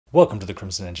Welcome to the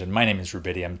Crimson Engine. My name is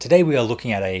Rubidium. Today we are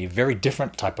looking at a very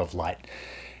different type of light.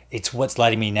 It's what's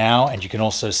lighting me now, and you can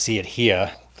also see it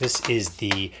here. This is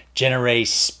the Genaray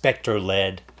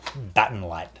SpectroLED Baton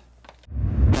light.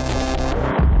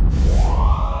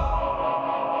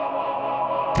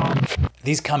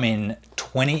 These come in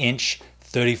 20-inch,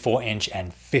 34-inch,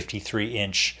 and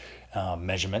 53-inch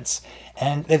measurements,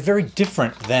 and they're very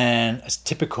different than a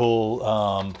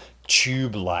typical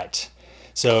tube light.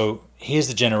 So here's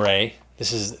the Genaray.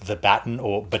 This is the Baton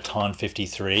or Baton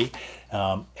 53.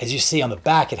 As you see on the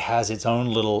back, it has its own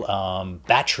little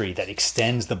battery that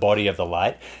extends the body of the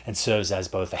light and serves as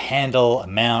both a handle, a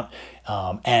mount,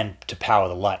 and to power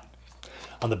the light.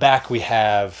 On the back, we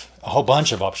have a whole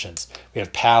bunch of options. We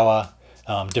have power,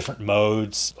 different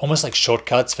modes, almost like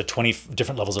shortcuts for 20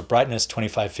 different levels of brightness,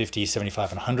 25, 50,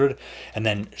 75, and 100, and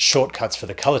then shortcuts for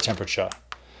the color temperature.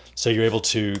 So you're able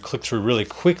to click through really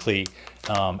quickly,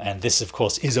 and this of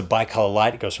course is a bicolor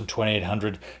light. It goes from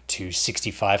 2800 to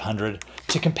 6500.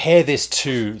 To compare this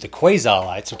to the quasar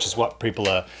lights, which is what people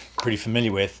are pretty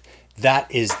familiar with, that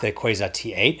is the quasar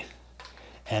T8,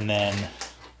 and then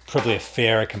probably a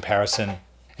fairer comparison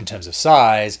in terms of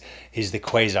size is the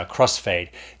quasar crossfade.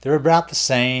 They're about the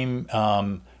same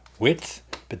width,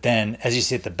 but then as you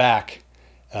see at the back,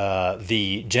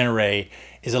 the Genaray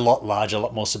is a lot larger, a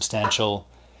lot more substantial.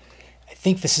 I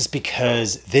think this is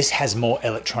because this has more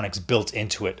electronics built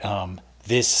into it.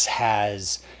 This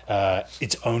has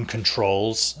its own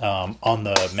controls on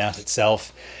the mount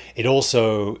itself. It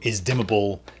also is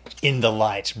dimmable in the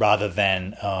light rather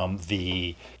than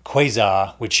the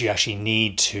quasar, which you actually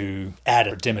need to add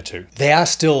a dimmer to. They are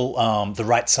still the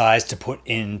right size to put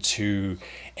into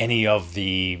any of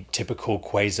the typical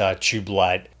quasar tube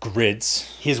light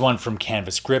grids. Here's one from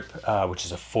Canvas Grip, which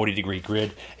is a 40-degree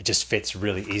grid. It just fits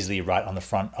really easily right on the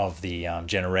front of the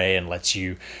Genaray and lets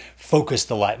you focus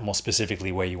the light more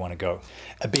specifically where you want to go.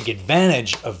 A big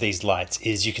advantage of these lights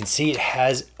is you can see it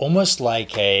has almost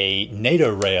like a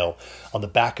NATO rail on the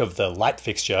back of the light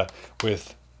fixture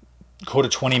with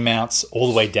 1/4-20 mounts all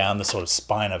the way down the sort of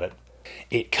spine of it.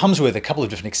 It comes with a couple of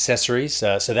different accessories,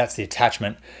 so that's the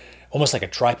attachment, almost like a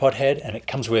tripod head, and it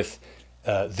comes with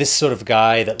this sort of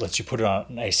guy that lets you put it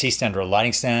on a C-stand or a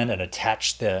lighting stand and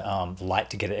attach the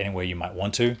light to get it anywhere you might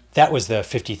want to. That was the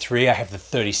 53. I have the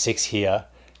 36 here.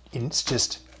 It's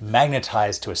just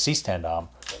magnetized to a C-stand arm.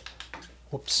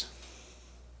 Whoops.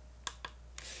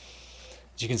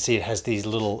 As you can see, it has these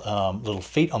little little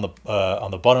feet on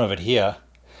the bottom of it here,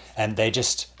 and they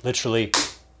just literally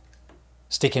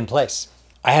stick in place.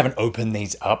 I haven't opened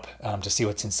these up to see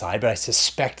what's inside, but I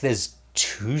suspect there's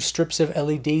 2 strips of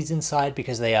LEDs inside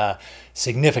because they are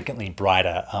significantly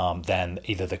brighter than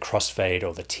either the crossfade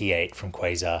or the T8 from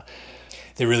Quasar.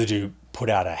 They really do put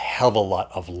out a hell of a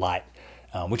lot of light,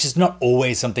 which is not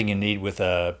always something you need with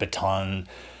a Baton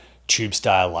tube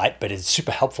style light, but it's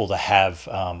super helpful to have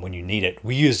when you need it.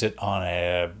 We used it on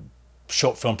a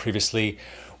short film previously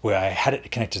where I had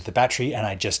it connected to the battery and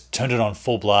I just turned it on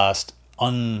full blast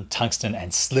on tungsten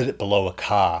and slid it below a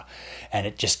car, and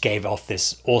it just gave off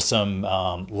this awesome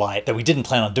light that we didn't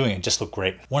plan on doing. It just looked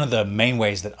great. One of the main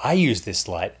ways that I use this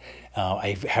light,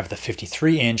 I have the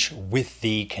 53-inch with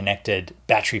the connected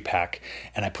battery pack,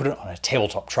 and I put it on a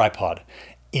tabletop tripod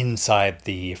inside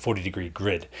the 40-degree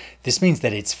grid. This means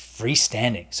that it's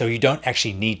freestanding, so you don't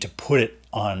actually need to put it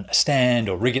on a stand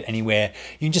or rig it anywhere.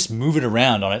 You can just move it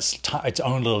around on its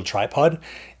own little tripod,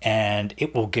 and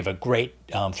it will give a great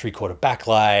 3/4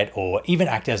 backlight or even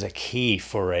act as a key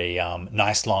for a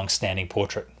nice long standing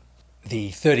portrait.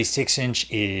 The 36-inch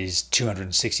is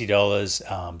 $260.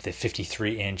 The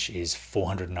 53-inch is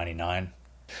 $499.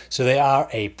 So they are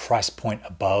a price point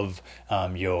above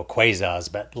your quasars,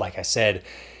 but like I said,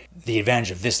 the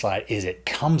advantage of this light is it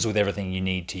comes with everything you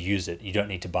need to use it. You don't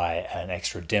need to buy an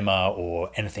extra dimmer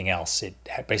or anything else. It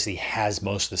basically has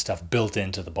most of the stuff built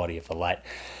into the body of the light.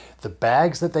 The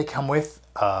bags that they come with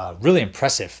are really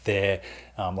impressive. They're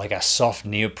like a soft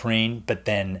neoprene, but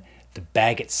then the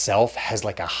bag itself has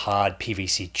like a hard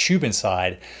PVC tube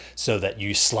inside so that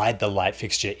you slide the light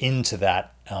fixture into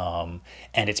that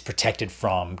and it's protected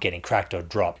from getting cracked or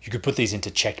dropped. You could put these into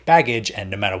checked baggage, and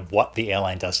no matter what the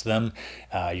airline does to them,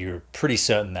 you're pretty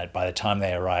certain that by the time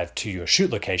they arrive to your shoot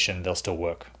location, they'll still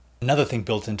work. Another thing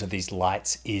built into these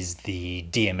lights is the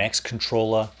DMX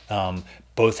controller.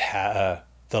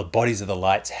 The bodies of the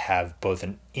lights have both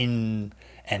an in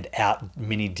and out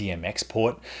mini DMX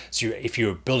port. So if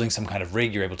you're building some kind of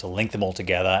rig, you're able to link them all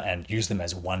together and use them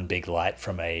as one big light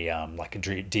from a like a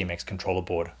DMX controller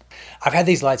board. I've had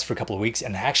these lights for a couple of weeks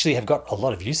and actually have got a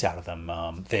lot of use out of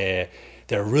them. They're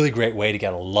They're a really great way to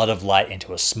get a lot of light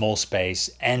into a small space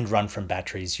and run from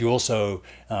batteries. You also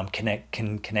can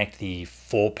connect the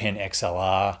 4-pin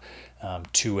XLR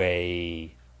to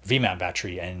a V-mount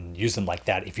battery and use them like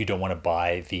that if you don't want to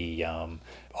buy the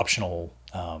optional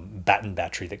Baton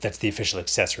battery. That's the official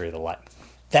accessory of the light.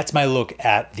 That's my look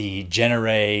at the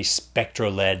Genaray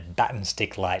SpectroLED Baton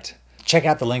stick light. Check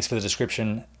out the links for the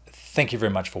description. Thank you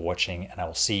very much for watching, and I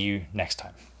will see you next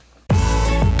time.